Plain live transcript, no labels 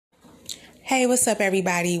Hey, what's up,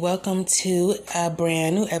 everybody? Welcome to a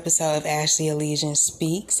brand new episode of Ashley Allegiance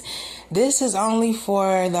Speaks. This is only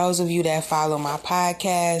for those of you that follow my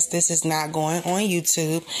podcast. This is not going on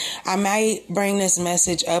YouTube. I might bring this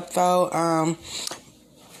message up, though,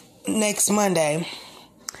 next Monday.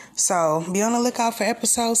 So be on the lookout for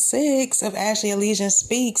episode 6 of Ashley Allegiance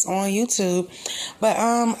Speaks on YouTube. But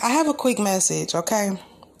I have a quick message, okay?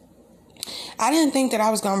 I didn't think that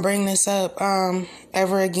I was going to bring this up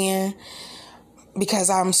ever again, because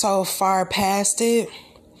I'm so far past it.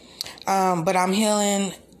 But I'm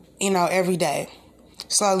healing, every day.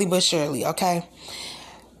 Slowly but surely, okay?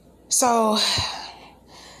 So,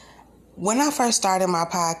 when I first started my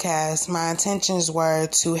podcast, my intentions were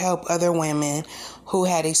to help other women who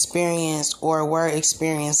had experienced or were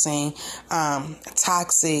experiencing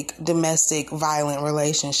toxic domestic violent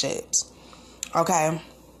relationships, okay?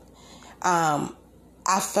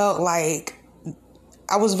 I felt like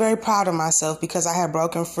I was very proud of myself because I had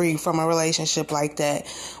broken free from a relationship like that,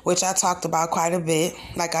 which I talked about quite a bit.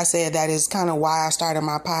 Like I said, that is kind of why I started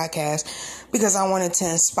my podcast, because I wanted to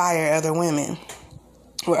inspire other women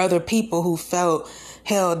or other people who felt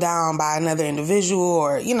held down by another individual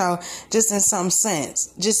or, just in some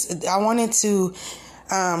sense. I wanted to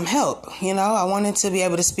help, I wanted to be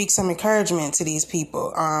able to speak some encouragement to these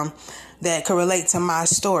people that could relate to my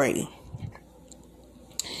story.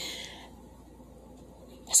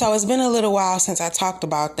 So it's been a little while since I talked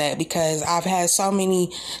about that because I've had so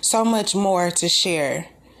much more to share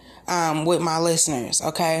with my listeners,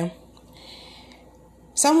 okay?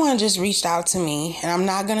 Someone just reached out to me, and I'm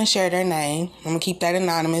not going to share their name. I'm going to keep that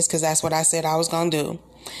anonymous because that's what I said I was going to do.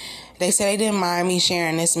 They said they didn't mind me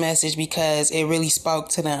sharing this message because it really spoke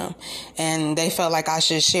to them, and they felt like I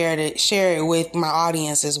should share it with my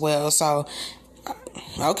audience as well. So,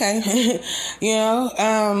 okay,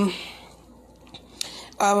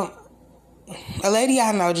 a lady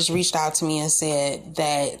I know just reached out to me and said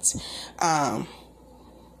that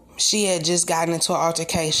she had just gotten into an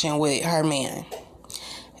altercation with her man,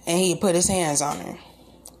 and he put his hands on her.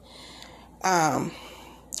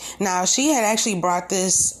 Now, she had actually brought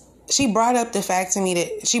up to me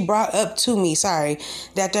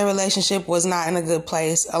that their relationship was not in a good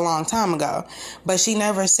place a long time ago, but she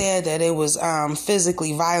never said that it was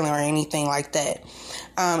physically violent or anything like that.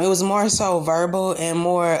 It was more so verbal and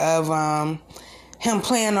more of him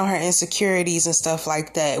playing on her insecurities and stuff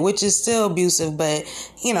like that, which is still abusive, but,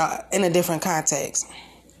 in a different context.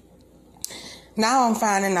 Now I'm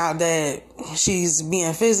finding out that she's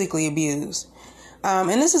being physically abused.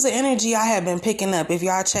 And this is an energy I have been picking up. If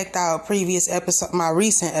y'all checked out my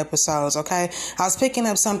recent episodes, okay? I was picking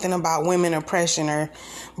up something about women oppression or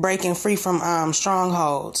breaking free from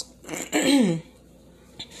strongholds.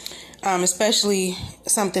 Especially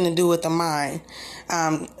something to do with the mind,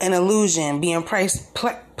 an illusion being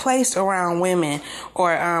placed around women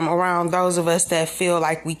or around those of us that feel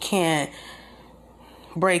like we can't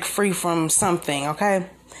break free from something. Okay.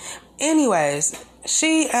 Anyways,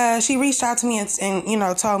 she reached out to me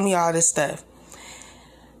and told me all this stuff.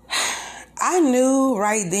 I knew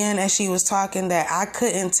right then as she was talking that I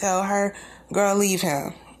couldn't tell her, girl, leave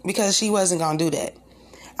him, because she wasn't gonna do that.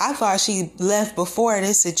 I thought she left before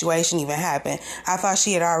this situation even happened. I thought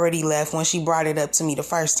she had already left when she brought it up to me the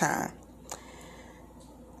first time.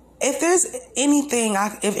 If there's anything,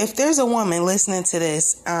 if there's a woman listening to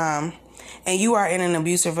this, and you are in an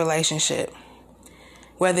abusive relationship,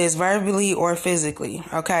 whether it's verbally or physically,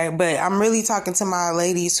 okay? But I'm really talking to my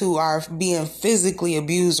ladies who are being physically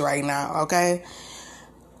abused right now, okay?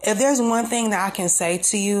 If there's one thing that I can say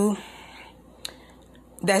to you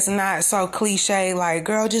that's not so cliche, like,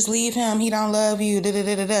 girl, just leave him, he don't love you,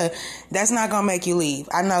 that's not gonna make you leave.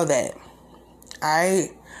 I know that.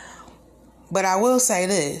 Alright? But I will say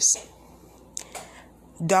this.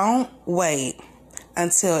 Don't wait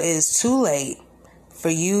until it's too late for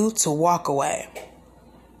you to walk away.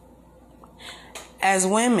 As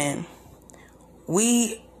women,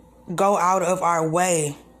 we go out of our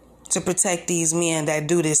way to protect these men that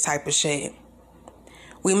do this type of shit.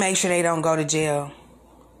 We make sure they don't go to jail.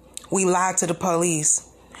 We lie to the police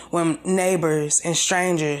when neighbors and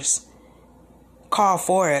strangers call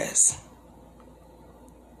for us.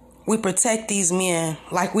 We protect these men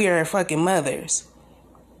like we are fucking mothers.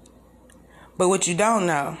 But what you don't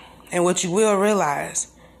know, and what you will realize,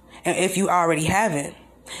 and if you already haven't,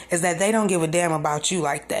 is that they don't give a damn about you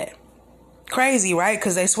like that. Crazy, right?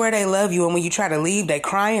 Because they swear they love you, and when you try to leave, they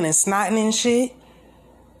crying and snotting and shit.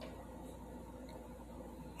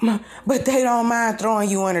 But they don't mind throwing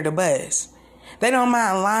you under the bus. They don't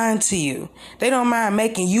mind lying to you. They don't mind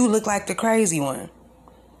making you look like the crazy one.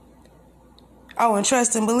 Oh, and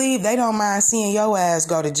trust and believe, they don't mind seeing your ass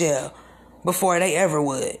go to jail before they ever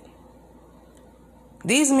would.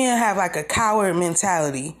 These men have like a coward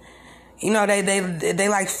mentality. You know, they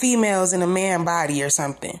like females in a man body or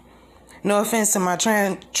something. No offense to my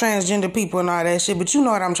transgender people and all that shit, but you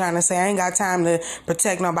know what I'm trying to say. I ain't got time to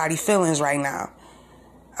protect nobody's feelings right now.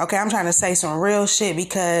 Okay, I'm trying to say some real shit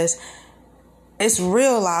because it's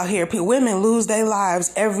real out here. Women lose their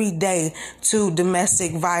lives every day to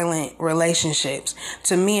domestic violent relationships,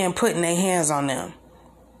 to men putting their hands on them.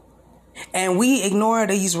 And we ignore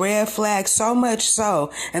these red flags so much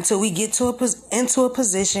so until we get into a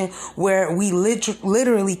position where we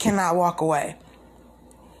literally cannot walk away.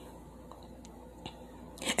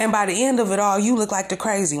 And by the end of it all, you look like the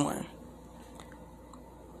crazy one.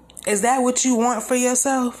 Is that what you want for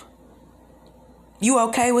yourself? You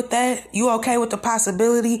okay with that? You okay with the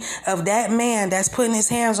possibility of that man that's putting his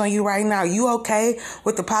hands on you right now? You okay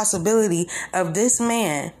with the possibility of this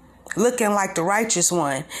man looking like the righteous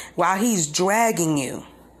one while he's dragging you,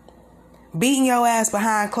 beating your ass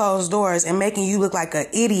behind closed doors and making you look like an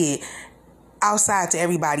idiot outside to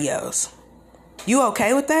everybody else? You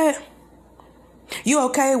okay with that? You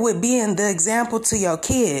okay with being the example to your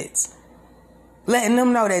kids, letting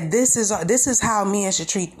them know that this is how men should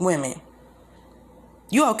treat women?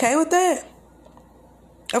 You okay with that?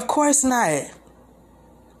 Of course not.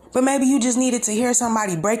 But maybe you just needed to hear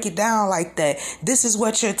somebody break it down like that. This is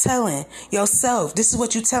what you're telling yourself. This is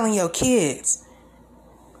what you're telling your kids.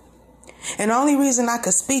 And the only reason I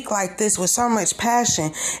could speak like this with so much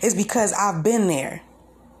passion is because I've been there.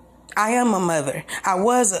 I am a mother. I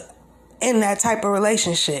was in that type of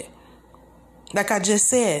relationship, like I just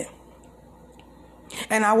said.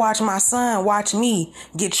 And I watch my son watch me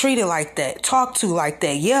get treated like that, talked to like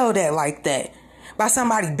that, yelled at like that by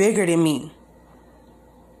somebody bigger than me.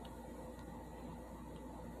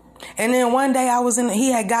 And then one day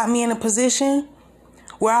he had got me in a position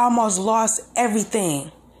where I almost lost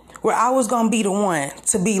everything, where I was going to be the one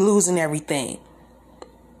to be losing everything.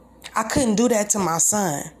 I couldn't do that to my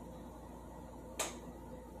son.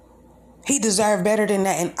 He deserved better than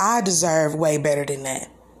that, and I deserve way better than that.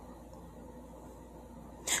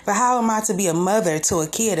 But how am I to be a mother to a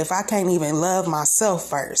kid if I can't even love myself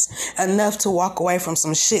first enough to walk away from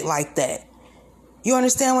some shit like that? You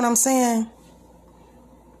understand what I'm saying?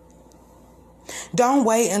 Don't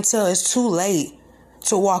wait until it's too late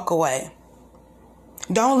to walk away.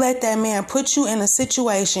 Don't let that man put you in a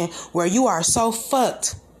situation where you are so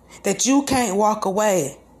fucked that you can't walk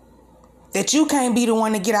away, that you can't be the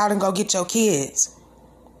one to get out and go get your kids,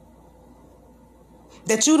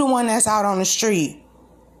 that you the one that's out on the street.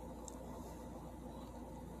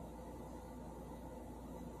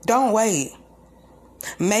 Don't wait.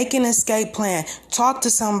 Make an escape plan. Talk to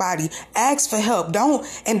somebody. Ask for help. Don't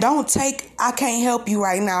take, I can't help you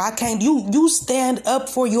right now. You stand up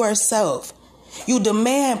for yourself. You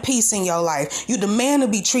demand peace in your life. You demand to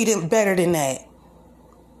be treated better than that.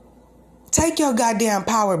 Take your goddamn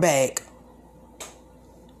power back.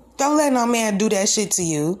 Don't let no man do that shit to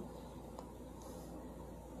you.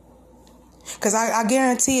 Because I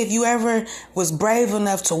guarantee if you ever was brave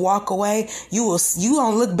enough to walk away, you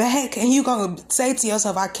gonna look back and you gonna say to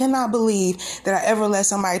yourself, I cannot believe that I ever let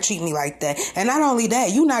somebody treat me like that. And not only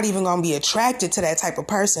that, you're not even gonna be attracted to that type of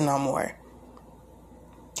person no more.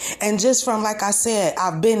 And just from, like I said,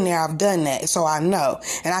 I've been there, I've done that, so I know.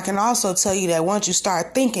 And I can also tell you that once you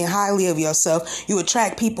start thinking highly of yourself, you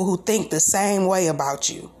attract people who think the same way about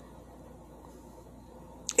you.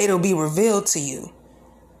 It'll be revealed to you.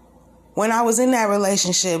 When I was in that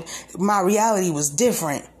relationship, my reality was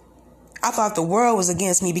different. I thought the world was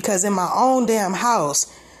against me because in my own damn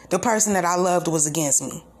house, the person that I loved was against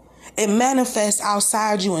me. It manifests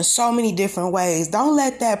outside you in so many different ways. Don't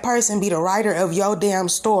let that person be the writer of your damn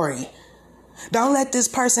story. Don't let this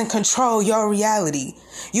person control your reality.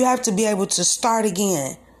 You have to be able to start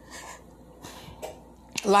again.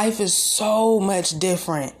 Life is so much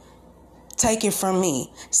different. Take it from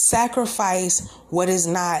me. Sacrifice what is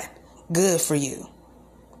not good for you.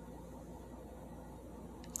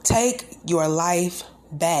 Take your life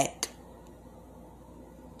back.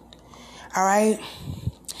 All right.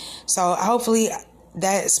 So hopefully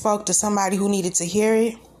that spoke to somebody who needed to hear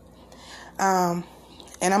it. And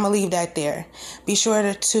I'm going to leave that there. Be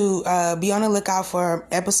sure to be on the lookout for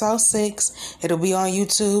episode 6. It'll be on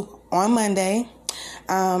YouTube on Monday.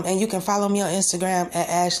 And you can follow me on Instagram at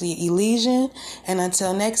Ashley Elysian. And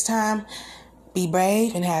until next time, be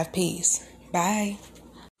brave and have peace. Bye.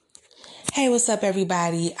 Hey, what's up,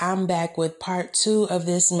 everybody? I'm back with part 2 of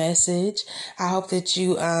this message. I hope that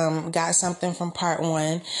you got something from part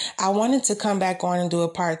 1. I wanted to come back on and do a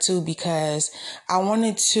part 2 because I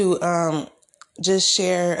wanted to just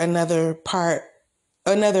share another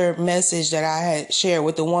message that I had shared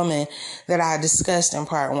with the woman that I discussed in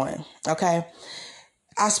part 1. Okay,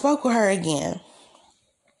 I spoke with her again.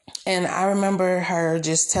 And I remember her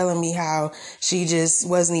just telling me how she just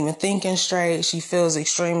wasn't even thinking straight. She feels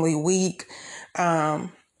extremely weak.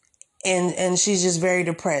 And she's just very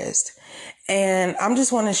depressed. And I'm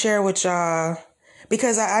just want to share with y'all,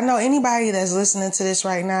 because I know anybody that's listening to this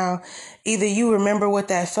right now, either you remember what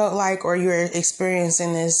that felt like or you're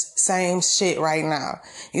experiencing this same shit right now.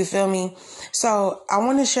 You feel me? So I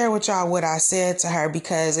want to share with y'all what I said to her,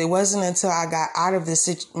 because it wasn't until I got out of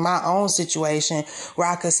my own situation where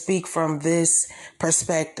I could speak from this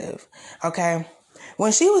perspective. Okay.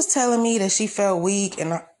 When she was telling me that she felt weak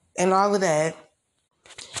and all of that,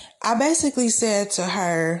 I basically said to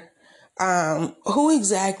her, who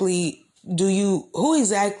exactly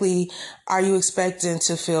are you expecting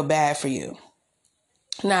to feel bad for you?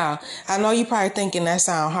 Now, I know you're probably thinking that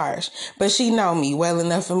sound harsh, but she know me well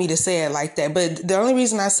enough for me to say it like that. But the only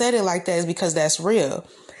reason I said it like that is because that's real.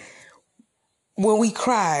 When we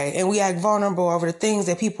cry and we act vulnerable over the things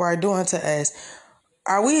that people are doing to us,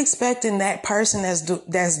 are we expecting that person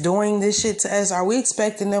that's doing this shit to us, are we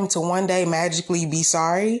expecting them to one day magically be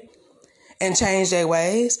sorry and change their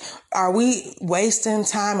ways? Are we wasting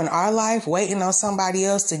time in our life waiting on somebody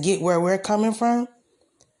else to get where we're coming from?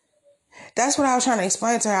 That's what I was trying to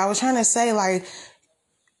explain to her. I was trying to say, like,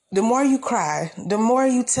 the more you cry, the more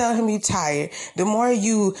you tell him you're tired, the more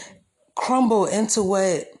you crumble into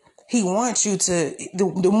what he wants you to,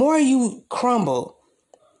 the more you crumble,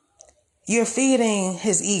 you're feeding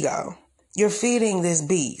his ego. You're feeding this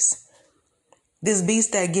beast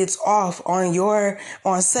that gets off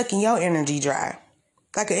on sucking your energy dry,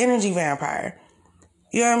 like an energy vampire.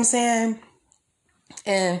 You know what I'm saying?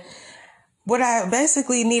 And what I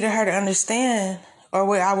basically needed her to understand, or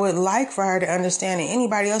what I would like for her to understand, and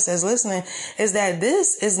anybody else that's listening, is that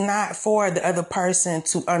this is not for the other person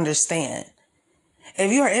to understand.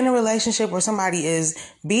 If you are in a relationship where somebody is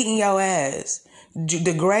beating your ass,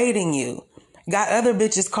 degrading you, got other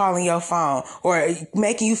bitches calling your phone, or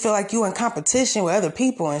making you feel like you in competition with other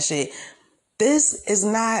people and shit, this is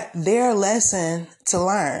not their lesson to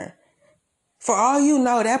learn. For all you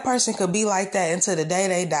know, that person could be like that until the day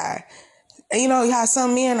they die. And you know how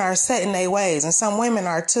some men are set in their ways and some women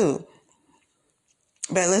are too.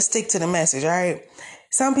 But let's stick to the message, all right?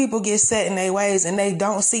 Some people get set in their ways and they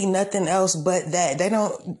don't see nothing else but that.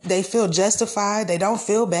 They feel justified. They don't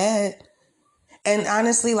feel bad. And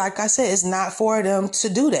honestly, like I said, it's not for them to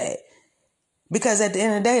do that. Because at the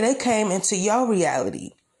end of the day, they came into your reality.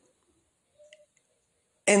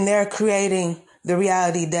 And they're creating the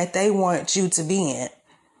reality that they want you to be in.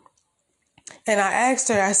 And I asked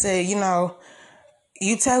her, I said,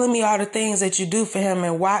 you telling me all the things that you do for him,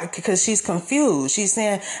 and why? Because she's confused. She's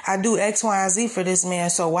saying, I do X, Y, and Z for this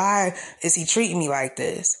man, so why is he treating me like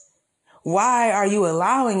this? Why are you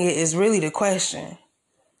allowing it is really the question.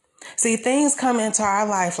 See, things come into our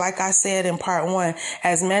life, like I said in part 1,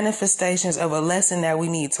 as manifestations of a lesson that we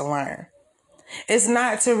need to learn. It's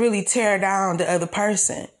not to really tear down the other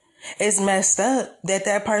person. It's messed up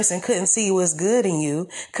that person couldn't see what's good in you,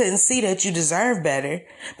 couldn't see that you deserve better.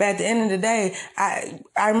 But at the end of the day,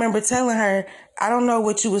 I remember telling her, I don't know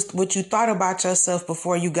what you thought about yourself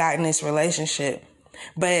before you got in this relationship,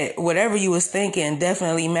 but whatever you was thinking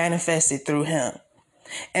definitely manifested through him.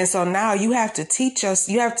 And so now you have to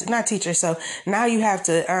not teach yourself. Now you have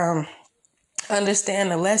to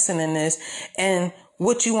understand the lesson in this and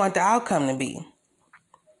what you want the outcome to be.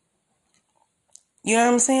 You know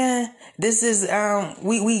what I'm saying? This is,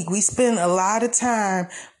 we spend a lot of time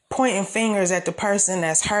pointing fingers at the person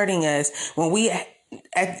that's hurting us when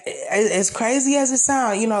as crazy as it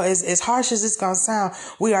sounds, as harsh as it's going to sound,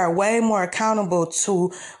 we are way more accountable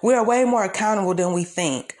than we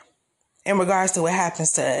think in regards to what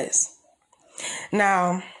happens to us.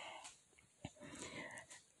 Now,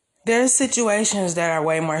 there's situations that are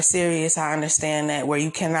way more serious. I understand that, where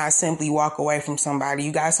you cannot simply walk away from somebody.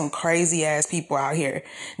 You got some crazy ass people out here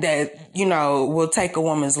that, will take a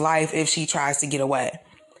woman's life if she tries to get away.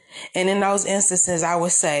 And in those instances, I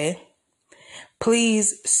would say,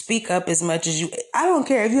 please speak up as much as I don't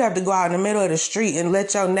care if you have to go out in the middle of the street and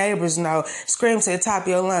let your neighbors know, scream to the top of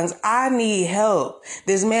your lungs, I need help.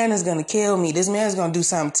 This man is going to kill me. This man is going to do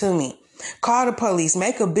something to me. Call the police.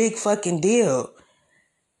 Make a big fucking deal.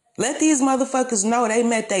 Let these motherfuckers know they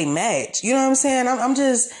met they match. You know what I'm saying? I'm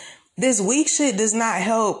just, this weak shit does not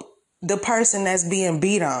help the person that's being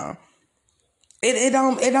beat on. It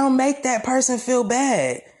don't make that person feel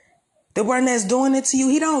bad. The one that's doing it to you,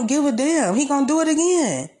 he don't give a damn. He gonna do it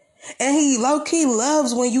again. And he low-key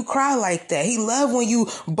loves when you cry like that. He loves when you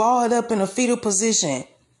balled up in a fetal position.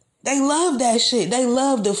 They love that shit. They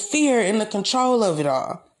love the fear and the control of it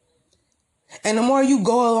all. And the more you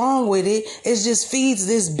go along with it, it just feeds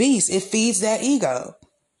this beast. It feeds that ego.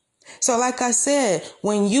 So like I said,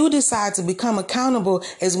 when you decide to become accountable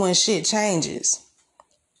is when shit changes.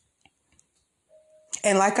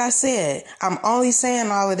 And like I said, I'm only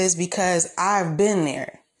saying all of this because I've been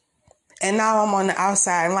there. And now I'm on the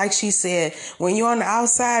outside. And like she said, when you're on the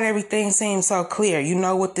outside, everything seems so clear. You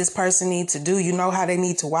know what this person needs to do. You know how they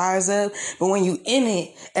need to wise up. But when you in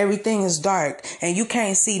it, everything is dark. And you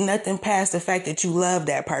can't see nothing past the fact that you love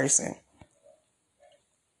that person.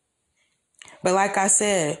 But like I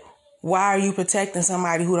said, why are you protecting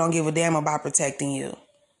somebody who don't give a damn about protecting you?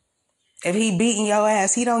 If he beating your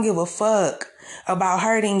ass, he don't give a fuck about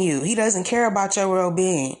hurting you. He doesn't care about your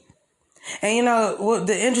well-being. And you know what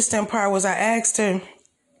the interesting part was, I asked her,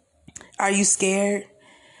 are you scared?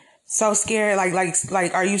 So scared,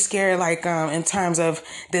 like, are you scared, in terms of,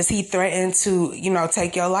 does he threaten to,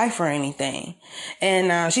 take your life or anything?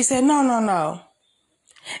 And she said, no.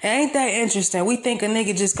 And ain't that interesting? We think a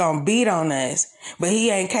nigga just gonna beat on us, but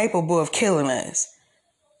he ain't capable of killing us.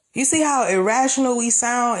 You see how irrational we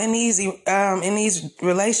sound in these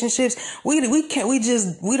relationships? We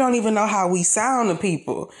don't even know how we sound to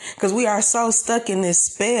people because we are so stuck in this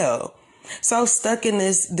spell, so stuck in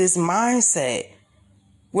this mindset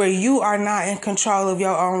where you are not in control of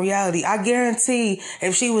your own reality. I guarantee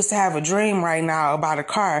if she was to have a dream right now about a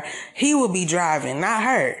car, he would be driving, not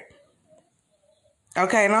her.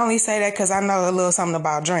 Okay, and I only say that because I know a little something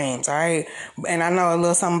about dreams, all right? And I know a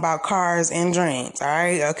little something about cars and dreams, all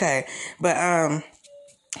right? Okay, but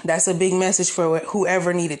that's a big message for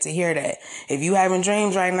whoever needed to hear that. If you having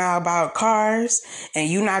dreams right now about cars and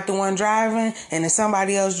you not the one driving and it's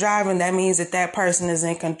somebody else driving, that means that person is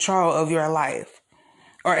in control of your life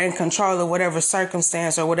or in control of whatever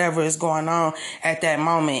circumstance or whatever is going on at that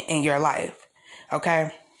moment in your life,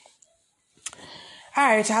 okay? All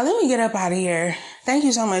right, y'all, let me get up out of here. Thank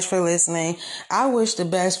you so much for listening. I wish the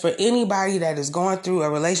best for anybody that is going through a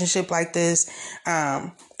relationship like this.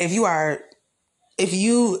 If you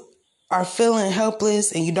are feeling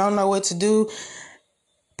helpless and you don't know what to do,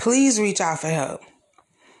 please reach out for help.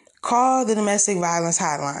 Call the domestic violence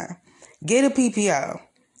hotline. Get a PPO.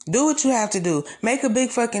 Do what you have to do. Make a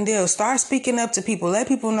big fucking deal. Start speaking up to people. Let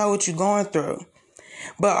people know what you're going through.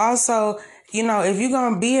 But also, if you're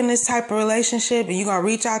going to be in this type of relationship and you're going to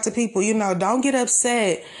reach out to people, don't get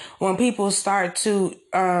upset when people start to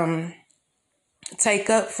take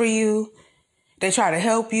up for you. They try to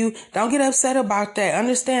help you. Don't get upset about that.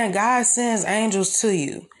 Understand God sends angels to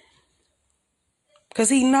you because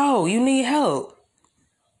he know you need help.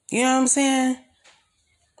 You know what I'm saying?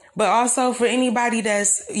 But also for anybody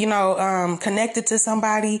that's, connected to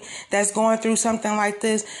somebody that's going through something like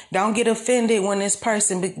this, don't get offended when this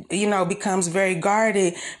person, becomes very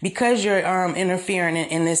guarded because you're interfering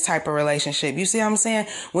in this type of relationship. You see what I'm saying?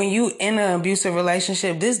 When you in an abusive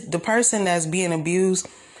relationship, the person that's being abused,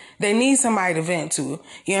 they need somebody to vent to.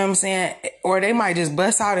 You know what I'm saying? Or they might just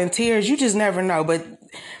bust out in tears. You just never know. But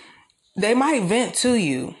they might vent to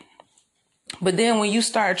you. But then when you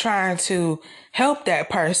start trying to help that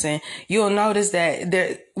person, you'll notice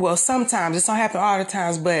that sometimes, it don't happen all the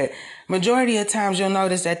times, but majority of times you'll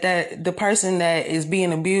notice that the person that is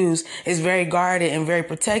being abused is very guarded and very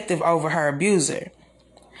protective over her abuser.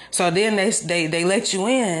 So then they let you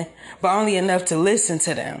in, but only enough to listen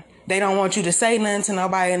to them. They don't want you to say nothing to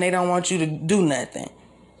nobody and they don't want you to do nothing.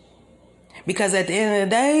 Because at the end of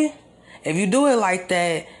the day, if you do it like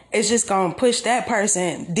that, it's just going to push that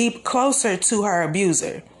person deep closer to her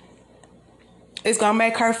abuser. It's going to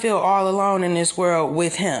make her feel all alone in this world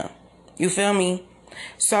with him. You feel me?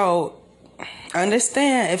 So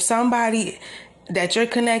understand, if somebody that you're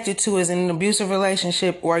connected to is in an abusive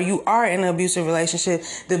relationship or you are in an abusive relationship,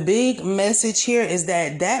 the big message here is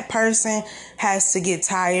that person has to get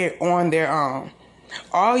tired on their own.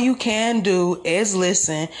 All you can do is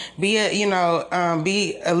listen, be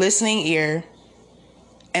a listening ear,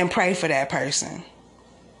 and pray for that person.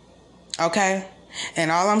 Okay?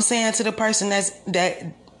 And all I'm saying to the person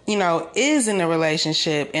that is in a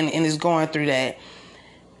relationship and is going through that,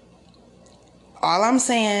 all I'm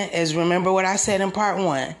saying is remember what I said in part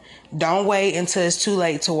 1. Don't wait until it's too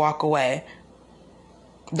late to walk away.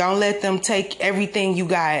 Don't let them take everything you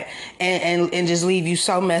got and just leave you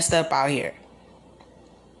so messed up out here.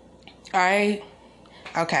 All right?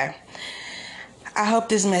 Okay. I hope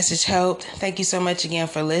this message helped. Thank you so much again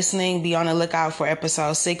for listening. Be on the lookout for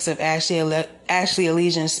episode 6 of Ashley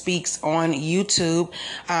Elysian Speaks on YouTube,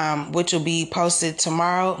 which will be posted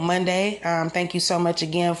tomorrow, Monday. Thank you so much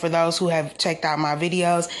again for those who have checked out my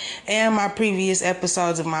videos and my previous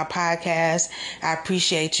episodes of my podcast. I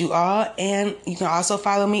appreciate you all. And you can also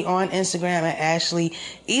follow me on Instagram at Ashley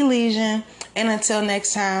Elysian. And until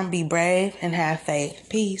next time, be brave and have faith.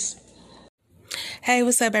 Peace. Hey,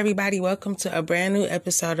 what's up, everybody? Welcome to a brand new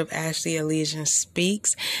episode of Ashley Elysian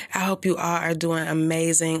Speaks. I hope you all are doing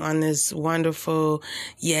amazing on this wonderful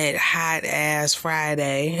yet hot ass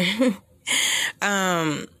Friday.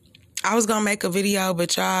 I was gonna make a video,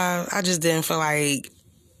 but y'all, I just didn't feel like,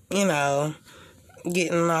 getting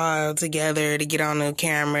all together to get on the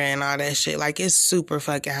camera and all that shit. Like, it's super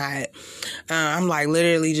fucking hot. I'm like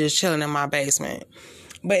literally just chilling in my basement.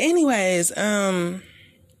 But anyways,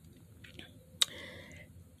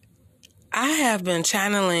 I have been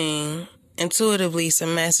channeling intuitively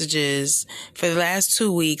some messages for the last 2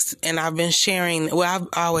 weeks, and I've been sharing, I've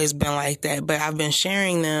always been like that, but I've been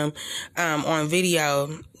sharing them on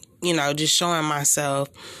video, just showing myself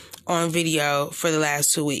on video for the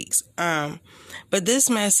last 2 weeks. But this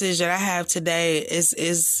message that I have today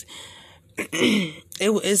is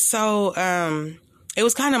it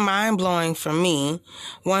was kind of mind-blowing for me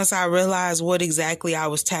once I realized what exactly I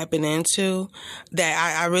was tapping into,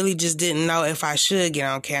 that I really just didn't know if I should get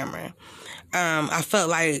on camera. I felt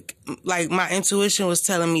like my intuition was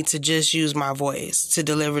telling me to just use my voice to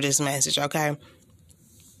deliver this message, okay?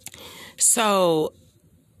 So,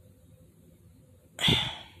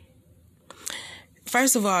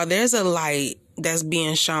 first of all, there's a light that's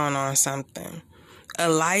being shown on something. A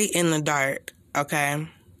light in the dark, okay?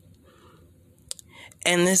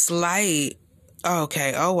 And this light,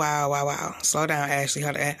 okay, oh, wow. Slow down, Ashley.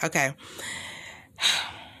 Hold on. Okay.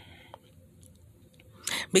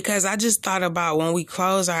 Because I just thought about when we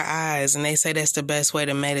close our eyes, and they say that's the best way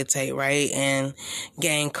to meditate, right? And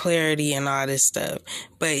gain clarity and all this stuff.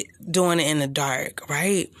 But doing it in the dark,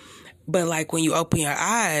 right? But like when you open your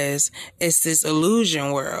eyes, it's this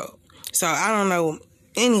illusion world. So I don't know.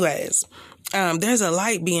 Anyways, there's a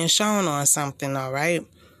light being shown on something, all right?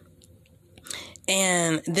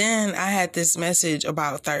 And then I had this message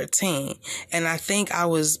about 13, and I think I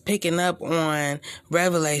was picking up on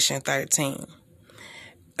Revelation 13.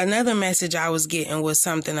 Another message I was getting was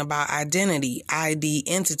something about identity,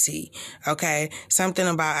 entity, okay? Something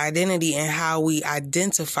about identity and how we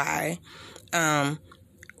identify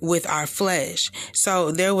with our flesh.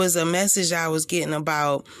 So there was a message I was getting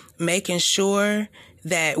about making sure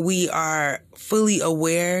that we are fully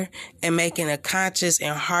aware and making a conscious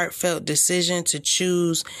and heartfelt decision to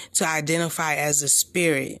choose to identify as a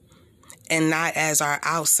spirit and not as our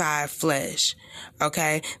outside flesh.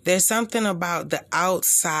 Okay? There's something about the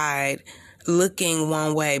outside looking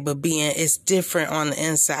one way, but it's different on the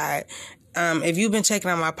inside. If you've been checking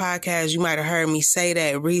out my podcast, you might have heard me say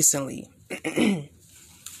that recently.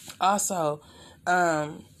 Also,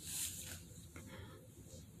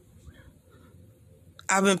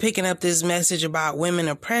 I've been picking up this message about women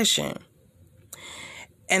oppression.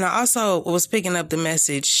 And I also was picking up the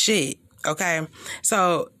message shit, okay?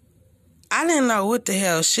 So I didn't know what the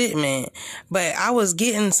hell shit meant, but I was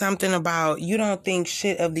getting something about you don't think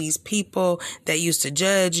shit of these people that used to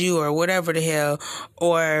judge you or whatever the hell,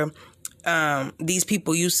 or these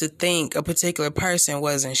people used to think a particular person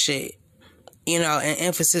wasn't shit. An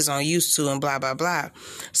emphasis on used to and blah, blah, blah.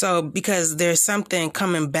 So because there's something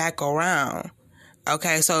coming back around.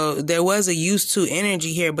 Okay, so there was a used to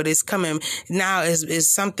energy here, but it's coming now.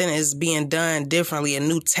 Is something is being done differently, a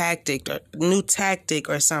new tactic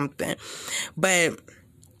or something. But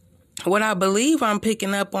what I believe I'm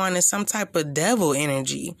picking up on is some type of devil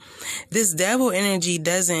energy. This devil energy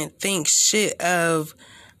doesn't think shit of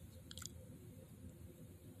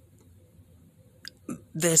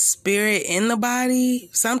the spirit in the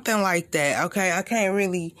body, something like that. Okay, I can't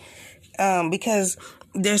really because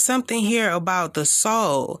there's something here about the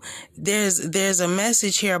soul. There's a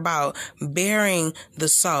message here about bearing the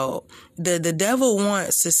soul. The devil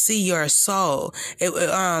wants to see your soul.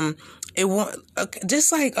 It want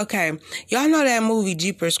just like, okay, y'all know that movie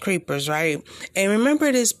Jeepers Creepers, right? And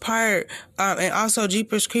remember this part, and also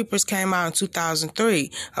Jeepers Creepers came out in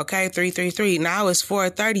 2003, okay, 333. Now it's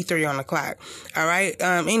 4:33 on the clock, all right?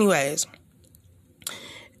 Anyways,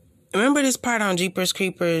 remember this part on Jeepers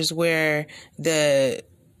Creepers where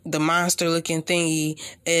the monster looking thingy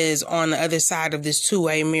is on the other side of this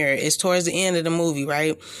two-way mirror. It's towards the end of the movie,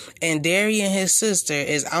 right? And Derry and his sister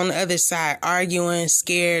is on the other side arguing,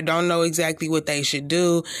 scared, don't know exactly what they should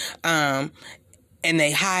do. and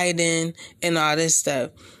they hiding and all this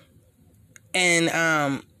stuff.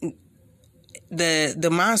 And the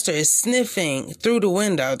monster is sniffing through the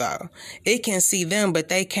window, though. It can see them, but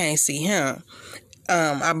they can't see him,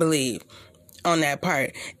 I believe, on that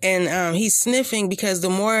part. And he's sniffing because the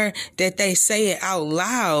more that they say it out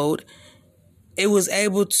loud, it was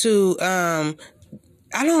able to,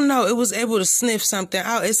 I don't know, it was able to sniff something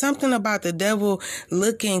out. It's something about the devil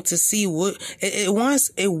looking to see what, it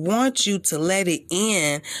wants you to let it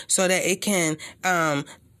in so that it can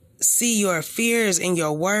see your fears and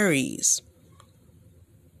your worries.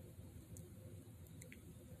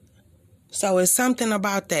 So it's something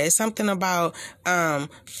about that. It's something about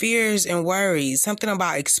fears and worries. Something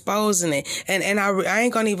about exposing it. And I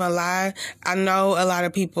ain't gonna even lie. I know a lot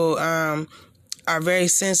of people are very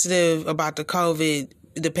sensitive about the COVID,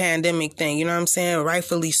 the pandemic thing. You know what I'm saying?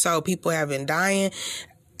 Rightfully so. People have been dying.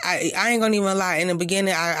 I ain't gonna even lie. In the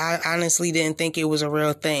beginning, I honestly didn't think it was a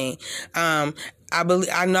real thing. I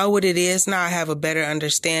know what it is now. I have a better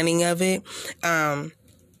understanding of it.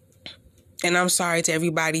 And I'm sorry to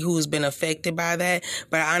everybody who's been affected by that,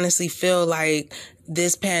 but I honestly feel like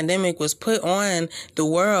this pandemic was put on the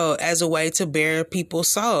world as a way to bear people's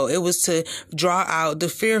soul. It was to draw out the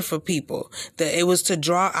fear for people. It was to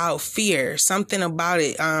draw out fear. Something about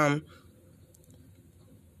it.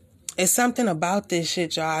 It's something about this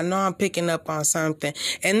shit, y'all. I know I'm picking up on something.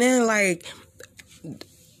 And then like,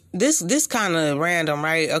 this kind of random,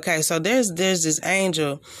 right? Okay, so there's this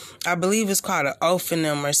angel, I believe it's called an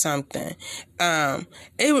Ophanim or something. I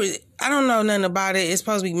don't know nothing about it. It's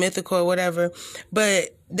supposed to be mythical or whatever,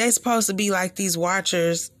 but they're supposed to be like these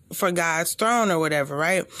watchers for God's throne or whatever,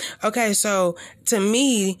 right? Okay, so to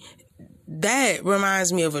me, that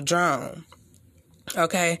reminds me of a drone.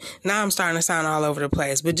 Okay, now I'm starting to sound all over the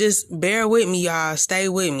place, but just bear with me, y'all. Stay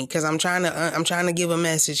with me, because I'm trying to give a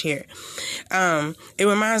message here. It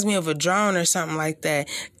reminds me of a drone or something like that.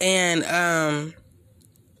 And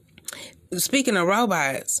speaking of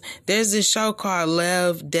robots, there's this show called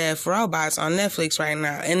Love, Death, Robots on Netflix right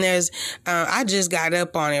now. And there's, I just got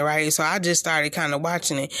up on it, right? So I just started kind of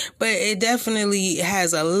watching it, but it definitely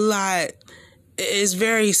has a lot. It's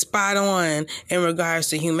very spot on in regards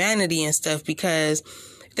to humanity and stuff, because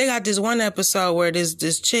they got this one episode where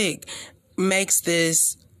this chick makes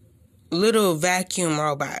this little vacuum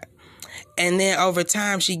robot. And then over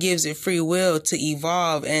time, she gives it free will to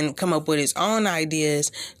evolve and come up with its own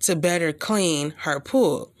ideas to better clean her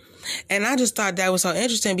pool. And I just thought that was so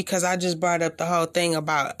interesting, because I just brought up the whole thing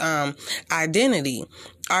about identity.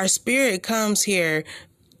 Our spirit comes here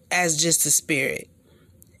as just a spirit.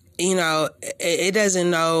 You know, it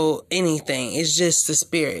doesn't know anything. It's just the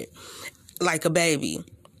spirit, like a baby.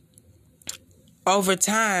 Over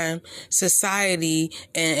time, society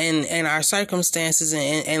and our circumstances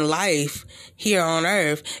and life here on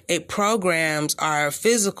earth, it programs our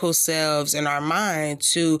physical selves and our mind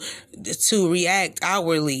to react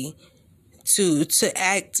outwardly, to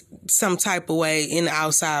act some type of way in the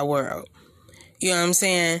outside world. You know what I'm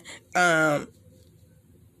saying?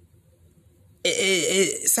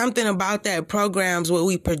 Something about that programs what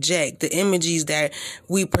we project, the images that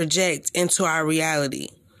we project into our reality.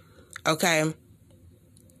 Okay?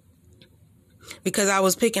 Because I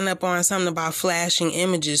was picking up on something about flashing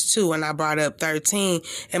images too, and I brought up 13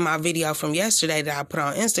 in my video from yesterday that I put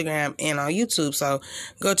on Instagram and on YouTube, so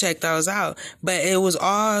go check those out. But it was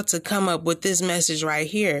all to come up with this message right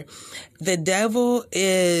here. The devil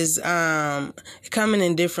is coming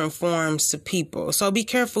in different forms to people, so be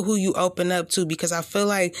careful who you open up to, because I feel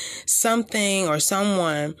like something or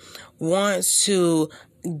someone wants to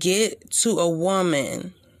get to a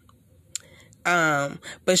woman,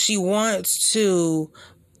 but she wants to,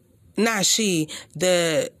 it's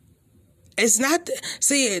not,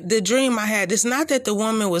 see, the dream I had, it's not that the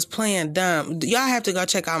woman was playing dumb. Y'all have to go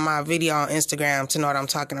check out my video on Instagram to know what I'm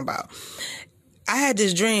talking about. I had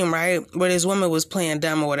this dream, right, where this woman was playing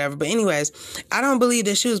dumb or whatever. But anyways, I don't believe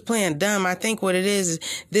that she was playing dumb. I think what it is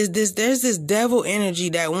there's this devil energy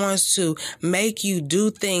that wants to make you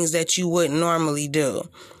do things that you wouldn't normally do.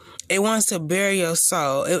 It wants to bury your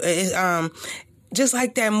soul. Just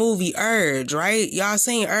like that movie Urge, right? Y'all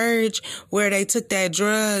seen Urge, where they took that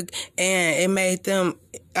drug and it made them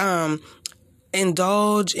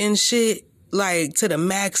indulge in shit like to the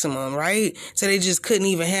maximum, right? So they just couldn't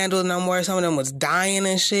even handle it no more. Some of them was dying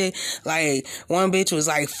and shit. Like one bitch was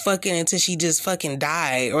like fucking until she just fucking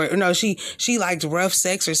died, or no, she liked rough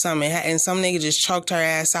sex or something, and some nigga just choked her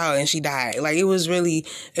ass out and she died. Like it was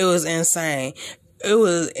insane. It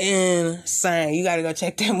was insane. You gotta go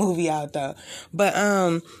check that movie out though. But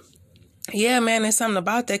Yeah, man, there's something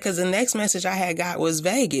about that, because the next message I had got was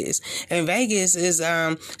Vegas. And Vegas is,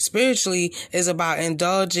 spiritually, is about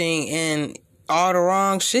indulging in all the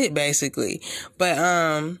wrong shit, basically. But,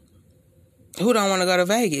 who don't want to go to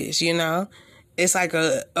Vegas, you know? It's like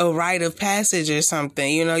a rite of passage or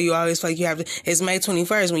something, you know? You always feel like you have to, it's May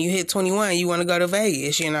 21st. When you hit 21, you want to go to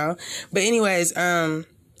Vegas, you know? But anyways,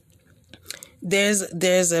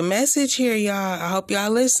 there's a message here, y'all. I hope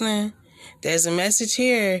y'all listening. There's a message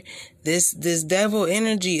here. This devil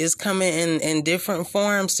energy is coming in different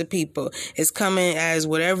forms to people. It's coming as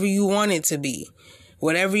whatever you want it to be.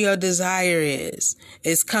 Whatever your desire is,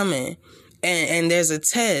 it's coming. And there's a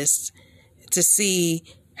test to see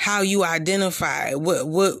how you identify.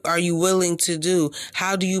 What are you willing to do?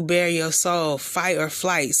 How do you bear your soul? Fight or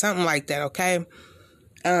flight? Something like that, okay?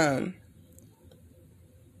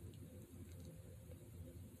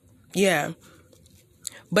 Yeah.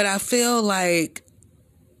 But I feel like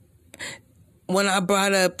when I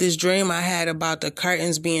brought up this dream I had about the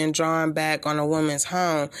curtains being drawn back on a woman's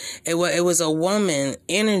home, it was a woman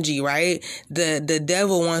energy, right? The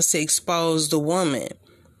devil wants to expose the woman.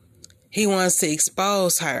 He wants to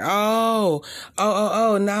expose her. Oh.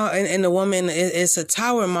 Now, and the woman, it's a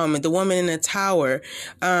tower moment. The woman in the tower,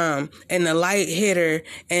 and the light hit her,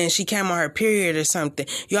 and she came on her period or something.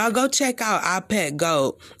 Y'all go check out I Pet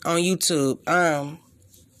Goat on YouTube.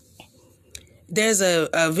 There's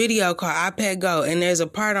a video called I Pet Goat, and there's a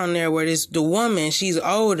part on there where the woman, she's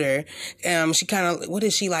older. She kind of, what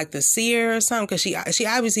is she, like the seer or something? Because she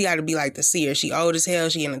obviously got to be like the seer. She old as hell.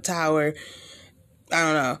 She in the tower. I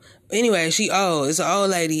don't know. Anyway, she old. It's an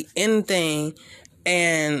old lady in the thing,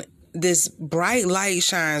 and this bright light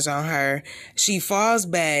shines on her. She falls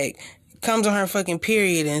back, comes on her fucking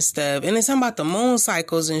period and stuff. And it's something about the moon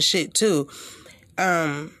cycles and shit too.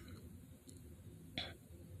 Yeah.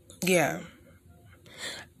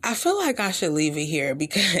 I feel like I should leave it here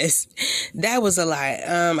because that was a lot.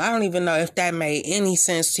 I don't even know if that made any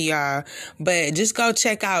sense to y'all, but just go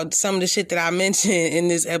check out some of the shit that I mentioned in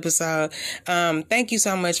this episode. Thank you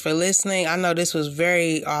so much for listening. I know this was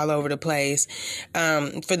very all over the place.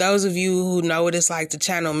 For those of you who know what it's like to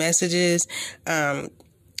channel messages, tarot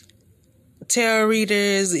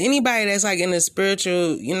readers, anybody that's like in the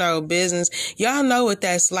spiritual, business, y'all know what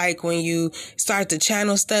that's like when you start to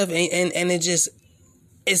channel stuff and it just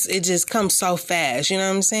comes so fast, you know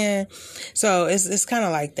what I'm saying? So it's kind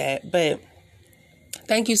of like that. But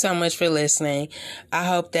thank you so much for listening. I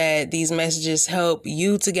hope that these messages help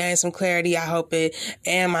you to gain some clarity. I hope it,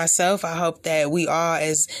 and myself, I hope that we all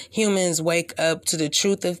as humans wake up to the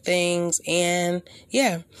truth of things. And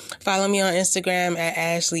yeah, follow me on Instagram at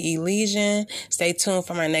Ashley Elysian. Stay tuned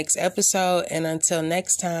for my next episode. And until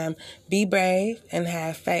next time, be brave and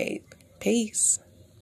have faith. Peace.